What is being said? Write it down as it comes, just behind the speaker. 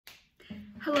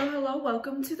Hello,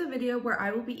 welcome to the video where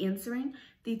I will be answering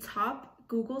the top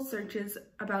Google searches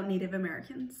about Native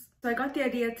Americans. So I got the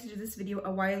idea to do this video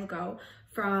a while ago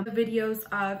from the videos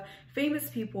of famous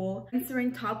people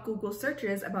answering top Google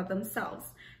searches about themselves.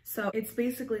 So it's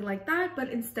basically like that, but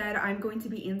instead I'm going to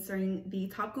be answering the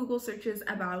top Google searches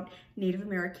about Native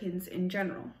Americans in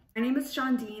general. My name is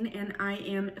Shondine and I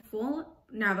am full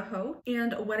Navajo,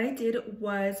 and what I did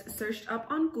was searched up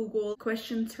on Google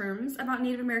question terms about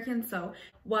Native Americans. So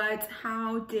what,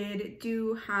 how, did,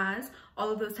 do, has, all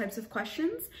of those types of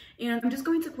questions. And I'm just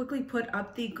going to quickly put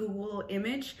up the Google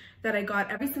image that I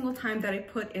got every single time that I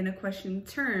put in a question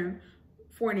term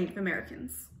for Native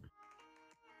Americans.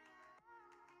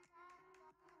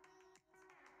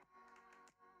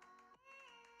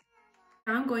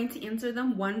 Now I'm going to answer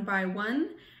them one by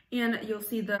one, and you'll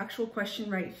see the actual question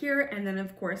right here, and then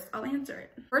of course I'll answer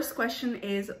it. First question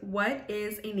is, what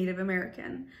is a Native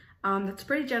American? That's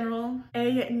pretty general.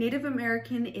 A Native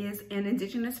American is an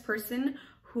indigenous person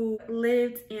who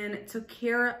lived and took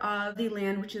care of the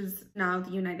land, which is now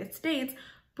the United States,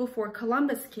 before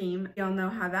Columbus came. Y'all know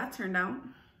how that turned out.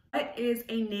 What is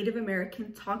a Native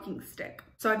American talking stick?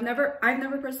 So I've never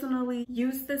personally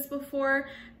used this before,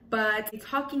 but a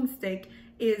talking stick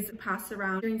is passed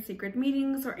around during sacred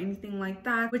meetings or anything like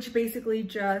that, which basically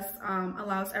just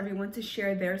allows everyone to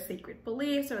share their sacred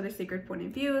beliefs or their sacred point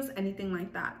of views, anything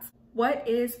like that. What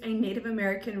is a Native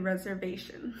American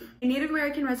reservation? A Native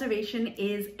American reservation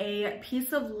is a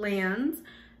piece of land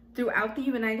throughout the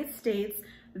United States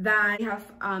that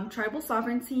have tribal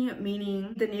sovereignty,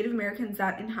 meaning the Native Americans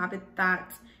that inhabit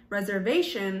that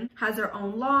reservation has their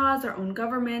own laws, their own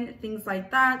government, things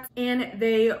like that. And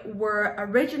they were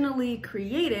originally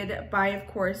created by, of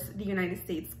course, the United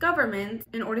States government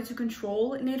in order to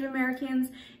control Native Americans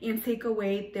and take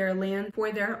away their land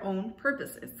for their own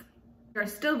purposes. There are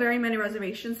still very many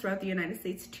reservations throughout the United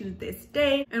States to this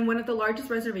day, and one of the largest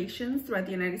reservations throughout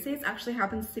the United States actually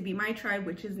happens to be my tribe,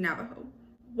 which is Navajo.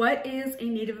 What is a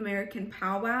Native American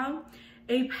powwow?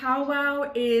 A powwow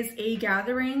is a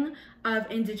gathering of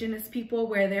indigenous people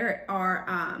where there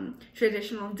are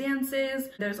traditional dances.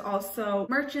 There's also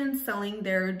merchants selling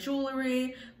their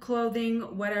jewelry, clothing,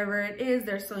 whatever it is.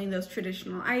 They're selling those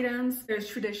traditional items. There's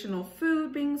traditional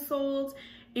food being sold.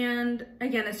 And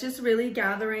again, it's just really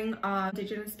gathering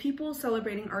indigenous people,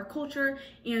 celebrating our culture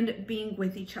and being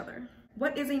with each other.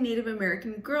 What is a Native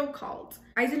American girl called?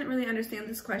 I didn't really understand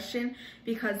this question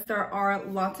because there are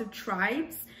lots of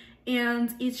tribes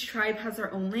and each tribe has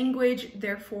their own language.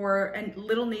 Therefore, a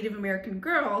little Native American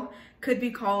girl could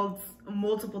be called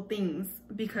multiple things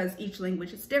because each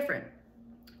language is different.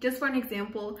 Just for an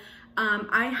example,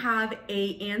 I have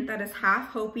an aunt that is half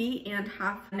Hopi and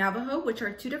half Navajo, which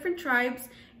are two different tribes,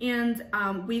 and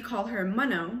we call her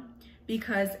Mano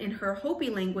because in her Hopi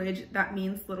language, that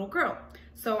means little girl.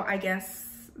 So I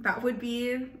guess that would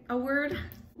be a word.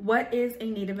 What is a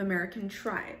Native American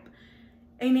tribe?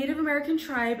 A Native American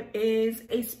tribe is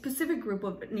a specific group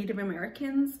of Native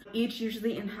Americans. Each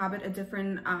usually inhabit a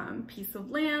different piece of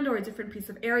land or a different piece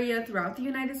of area throughout the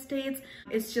United States.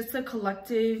 It's just a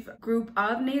collective group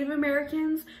of Native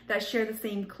Americans that share the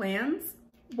same clans.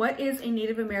 What is a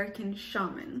Native American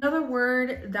shaman? Another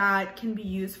word that can be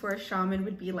used for a shaman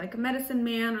would be like a medicine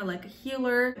man or like a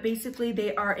healer. Basically,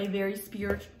 they are a very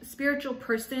spiritual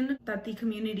person that the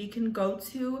community can go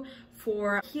to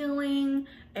for healing,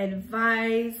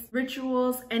 advice,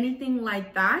 rituals, anything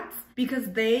like that,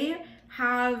 because they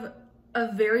have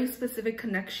a very specific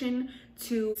connection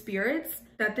to spirits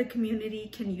that the community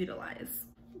can utilize.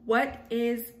 What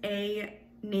is a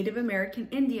Native American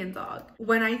Indian dog?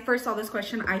 When I first saw this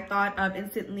question, I thought of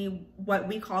instantly what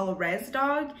we call a res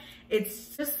dog.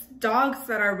 It's just dogs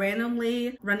that are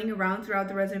randomly running around throughout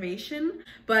the reservation.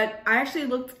 But I actually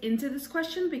looked into this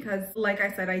question because, like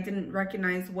I said, I didn't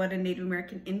recognize what a Native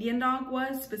American Indian dog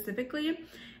was specifically,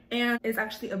 and it's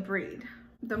actually a breed.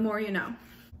 The more you know.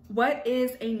 What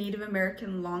is a Native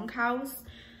American longhouse?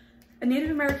 A Native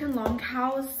American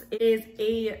longhouse is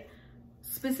a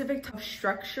specific type of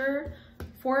structure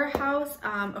for a house.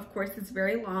 Of course, it's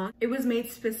very long. It was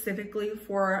made specifically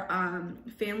for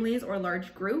families or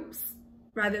large groups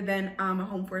rather than a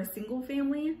home for a single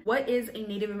family. What is a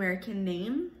Native American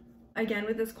name? Again,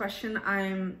 with this question,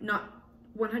 I'm not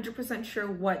 100%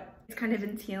 sure what it's kind of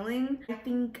entailing. I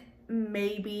think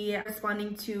maybe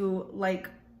responding to like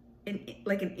an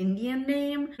Indian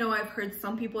name. I know I've heard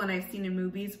some people, and I've seen in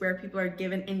movies where people are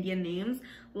given Indian names,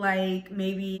 like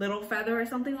maybe Little Feather or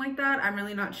something like that. I'm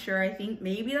really not sure. I think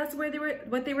maybe that's what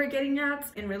they were getting at.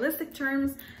 In realistic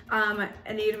terms, a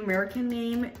Native American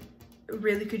name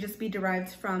really could just be derived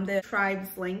from the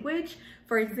tribe's language.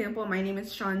 For example, my name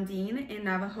is Shondine. In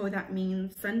Navajo, that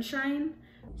means sunshine.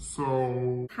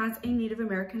 So, has a Native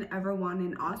American ever won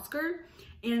an Oscar?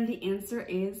 And the answer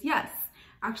is yes.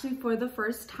 Actually, for the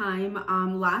first time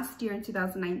last year in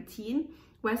 2019,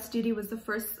 Wes Studi was the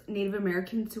first Native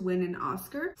American to win an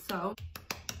Oscar. So,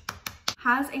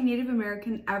 has a Native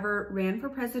American ever ran for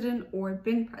president or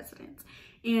been president?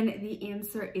 And the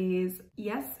answer is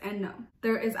yes and no.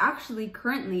 There is actually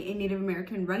currently a Native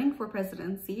American running for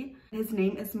presidency. His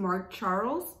name is Mark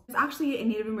Charles. He's actually a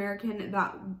Native American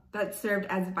that served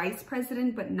as vice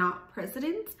president, but not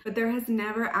president. But there has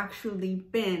never actually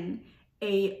been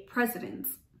a president.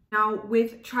 Now,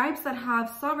 with tribes that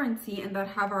have sovereignty and that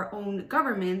have our own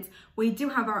government, we do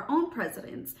have our own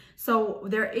presidents. So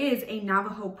there is a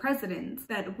Navajo president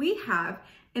that we have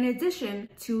in addition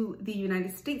to the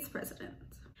United States president.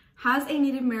 Has a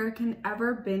Native American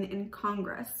ever been in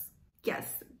Congress?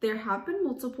 Yes, there have been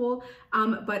multiple,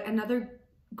 but another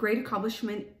great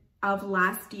accomplishment of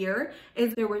last year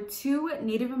is there were 2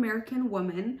 Native American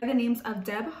women by the names of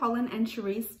Deb Haaland and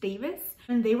Sharice Davis,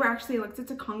 and they were actually elected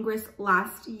to Congress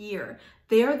last year.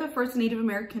 They are the first Native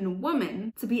American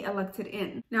woman to be elected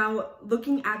in. Now,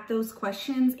 looking at those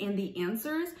questions and the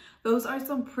answers, those are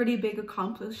some pretty big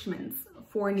accomplishments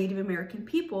for Native American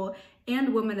people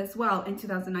and women as well in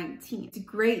 2019. It's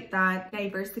great that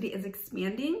diversity is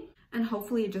expanding and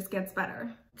hopefully it just gets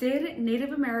better. Did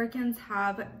Native Americans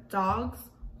have dogs,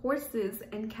 horses,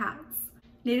 and cats?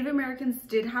 Native Americans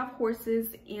did have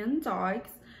horses and dogs,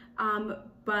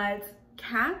 but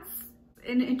cats,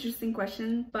 an interesting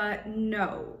question, but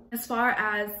no. As far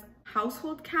as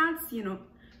household cats, you know,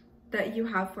 that you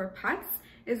have for pets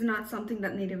is not something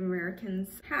that Native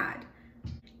Americans had.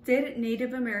 Did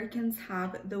Native Americans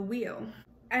have the wheel?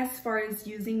 As far as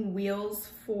using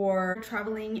wheels for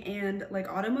traveling and like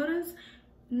automotives,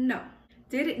 no.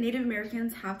 Did Native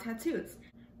Americans have tattoos?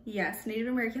 Yes, Native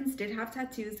Americans did have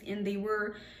tattoos and they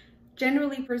were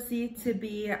generally perceived to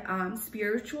be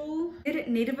spiritual. Did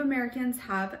Native Americans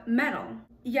have metal?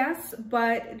 Yes,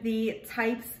 but the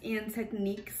types and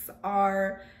techniques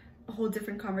are a whole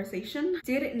different conversation.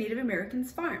 Did Native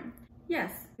Americans farm?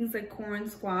 Yes, things like corn,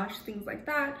 squash, things like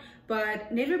that.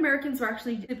 But Native Americans were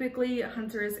actually typically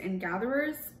hunters and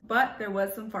gatherers, but there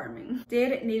was some farming.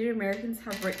 Did Native Americans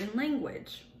have written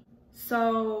language?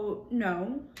 So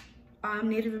no.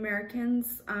 Native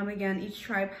Americans, again, each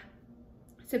tribe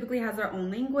typically has their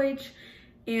own language,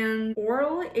 and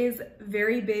oral is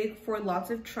very big for lots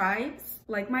of tribes.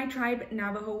 Like my tribe,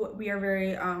 Navajo, we are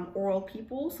very oral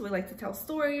people, so we like to tell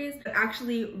stories. But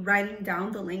actually writing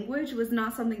down the language was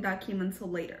not something that came until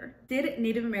later. Did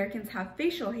Native Americans have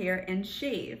facial hair and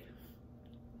shave?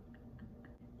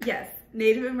 Yes,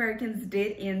 Native Americans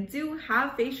did and do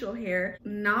have facial hair.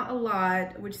 Not a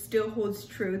lot, which still holds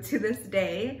true to this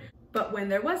day. But when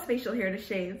there was facial hair to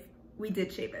shave, we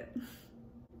did shave it.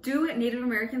 Do Native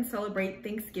Americans celebrate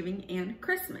Thanksgiving and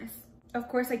Christmas? Of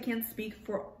course, I can't speak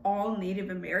for all Native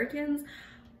Americans,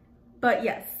 but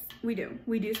yes, we do.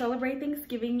 We do celebrate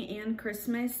Thanksgiving and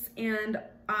Christmas, and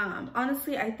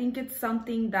honestly, I think it's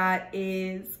something that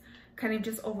is kind of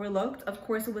just overlooked. Of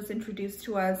course, it was introduced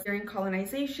to us during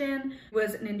colonization. It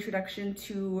was an introduction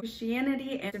to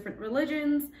Christianity and different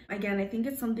religions. Again, I think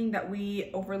it's something that we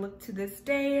overlook to this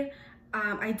day.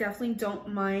 I definitely don't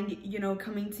mind, you know,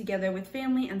 coming together with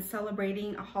family and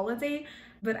celebrating a holiday,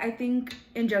 but I think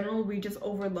in general, we just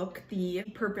overlook the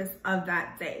purpose of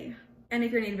that day. And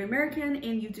if you're Native American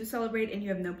and you do celebrate and you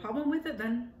have no problem with it,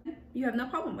 then you have no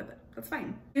problem with it. That's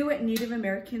fine. Do Native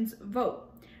Americans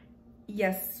vote?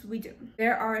 Yes, we do.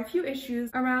 There are a few issues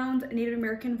around Native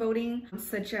American voting,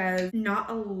 such as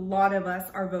not a lot of us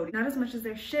are voting, not as much as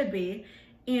there should be.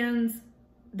 And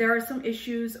there are some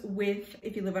issues with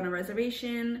if you live on a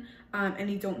reservation and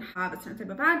you don't have a certain type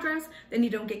of address, then you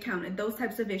don't get counted. Those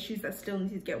types of issues that still need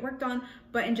to get worked on.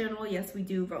 But in general, yes, we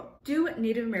do vote. Do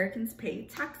Native Americans pay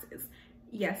taxes?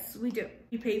 Yes, we do.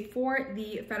 We pay for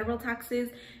the federal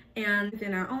taxes, and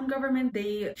within our own government,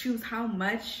 they choose how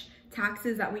much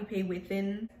taxes that we pay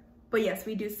within. But yes,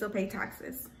 we do still pay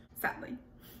taxes, sadly.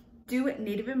 Do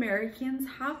Native Americans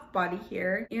have body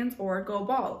hair and or go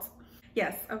bald?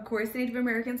 Yes, of course, Native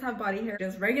Americans have body hair,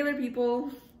 just regular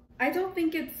people. I don't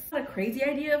think it's a crazy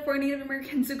idea for a Native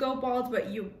American to go bald, but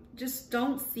you just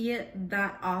don't see it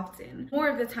that often. More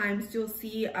of the times, you'll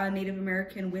see a Native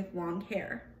American with long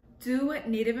hair. Do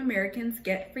Native Americans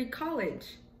get free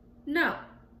college? No,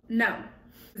 no.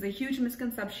 It's a huge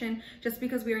misconception. Just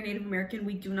because we are Native American,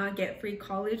 we do not get free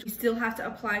college. We still have to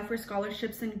apply for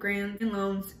scholarships and grants and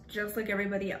loans just like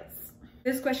everybody else.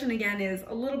 This question again is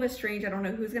a little bit strange. I don't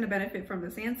know who's gonna benefit from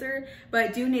this answer,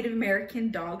 but do Native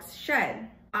American dogs shed?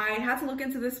 I had to look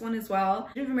into this one as well.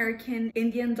 Native American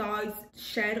Indian dogs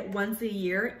shed once a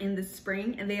year in the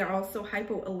spring, and they are also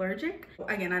hypoallergic.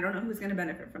 Again, I don't know who's gonna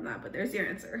benefit from that, but there's your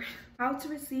answer. How to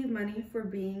receive money for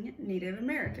being Native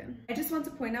American. I just want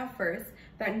to point out first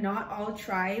that not all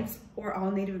tribes or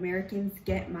all Native Americans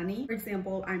get money. For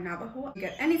example, I'm Navajo, you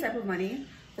get any type of money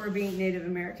for being Native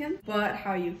American, but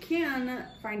how you can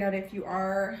find out if you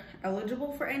are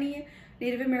eligible for any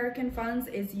Native American funds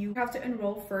is you have to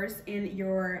enroll first in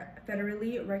your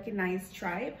federally recognized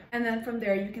tribe, and then from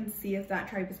there you can see if that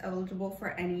tribe is eligible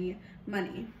for any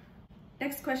money.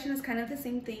 Next question is kind of the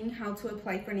same thing, how to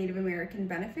apply for Native American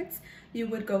benefits. You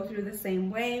would go through the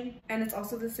same way, and it's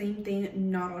also the same thing,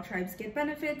 not all tribes get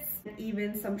benefits.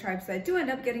 Even some tribes that do end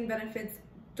up getting benefits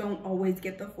don't always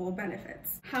get the full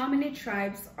benefits. How many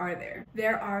tribes are there?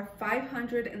 There are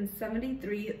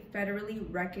 573 federally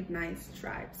recognized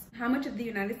tribes. How much of the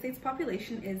United States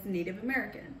population is Native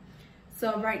American?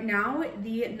 So right now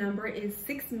the number is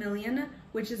 6 million,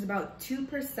 which is about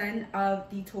 2% of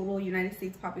the total United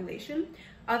States population.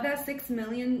 Of that 6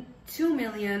 million, 2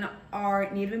 million are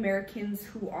Native Americans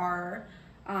who are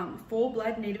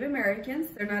full-blood Native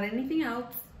Americans. They're not anything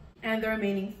else. And the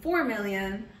remaining 4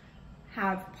 million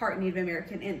have part Native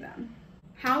American in them.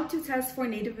 How to test for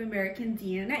Native American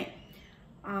DNA?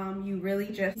 You really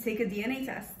just take a DNA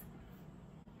test.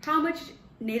 How much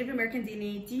Native American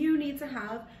DNA do you need to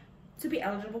have to be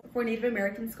eligible for Native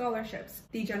American scholarships?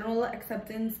 The general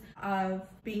acceptance of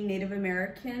being Native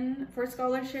American for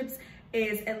scholarships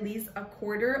is at least a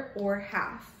quarter or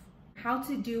half. How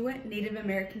to do Native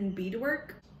American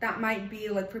beadwork? That might be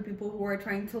like for people who are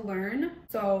trying to learn.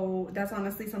 So that's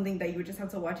honestly something that you would just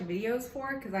have to watch videos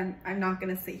for, because I'm not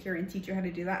gonna sit here and teach you how to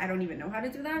do that. I don't even know how to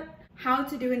do that. How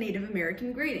to do a Native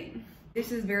American greeting.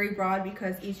 This is very broad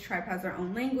because each tribe has their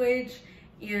own language,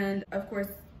 and of course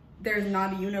there's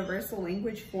not a universal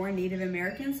language for Native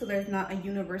Americans, so there's not a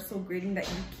universal greeting that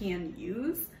you can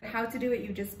use. How to do it,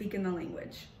 you just speak in the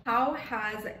language. How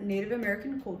has Native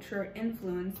American culture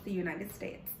influenced the United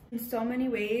States? In so many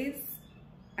ways,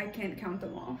 I can't count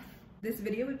them all. This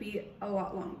video would be a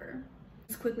lot longer.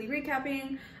 Just quickly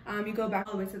recapping, you go back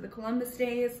all the way to the Columbus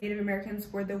days. Native Americans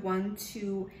were the one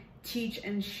to teach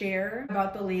and share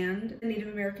about the land. The Native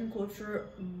American culture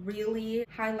really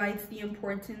highlights the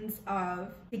importance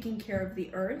of taking care of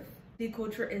the earth. The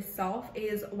culture itself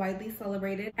is widely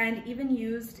celebrated and even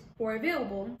used or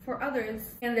available for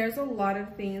others. And there's a lot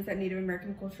of things that Native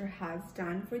American culture has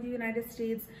done for the United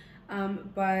States,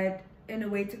 but in a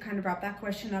way to kind of wrap that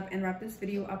question up and wrap this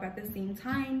video up at the same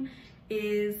time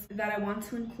is that I want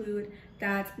to include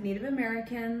that Native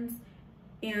Americans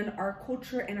and our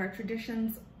culture and our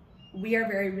traditions, we are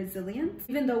very resilient.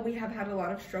 Even though we have had a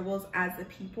lot of struggles as a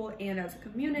people and as a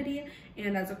community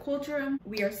and as a culture,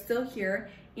 we are still here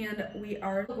and we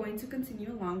are going to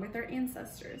continue along with our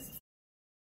ancestors.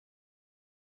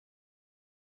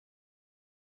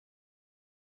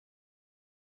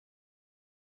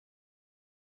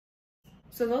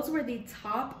 So those were the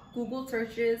top Google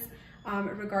searches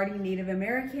regarding Native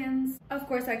Americans. Of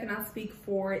course, I cannot speak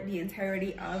for the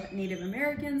entirety of Native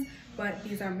Americans, but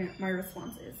these are my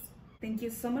responses. Thank you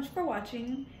so much for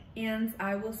watching, and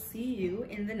I will see you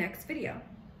in the next video.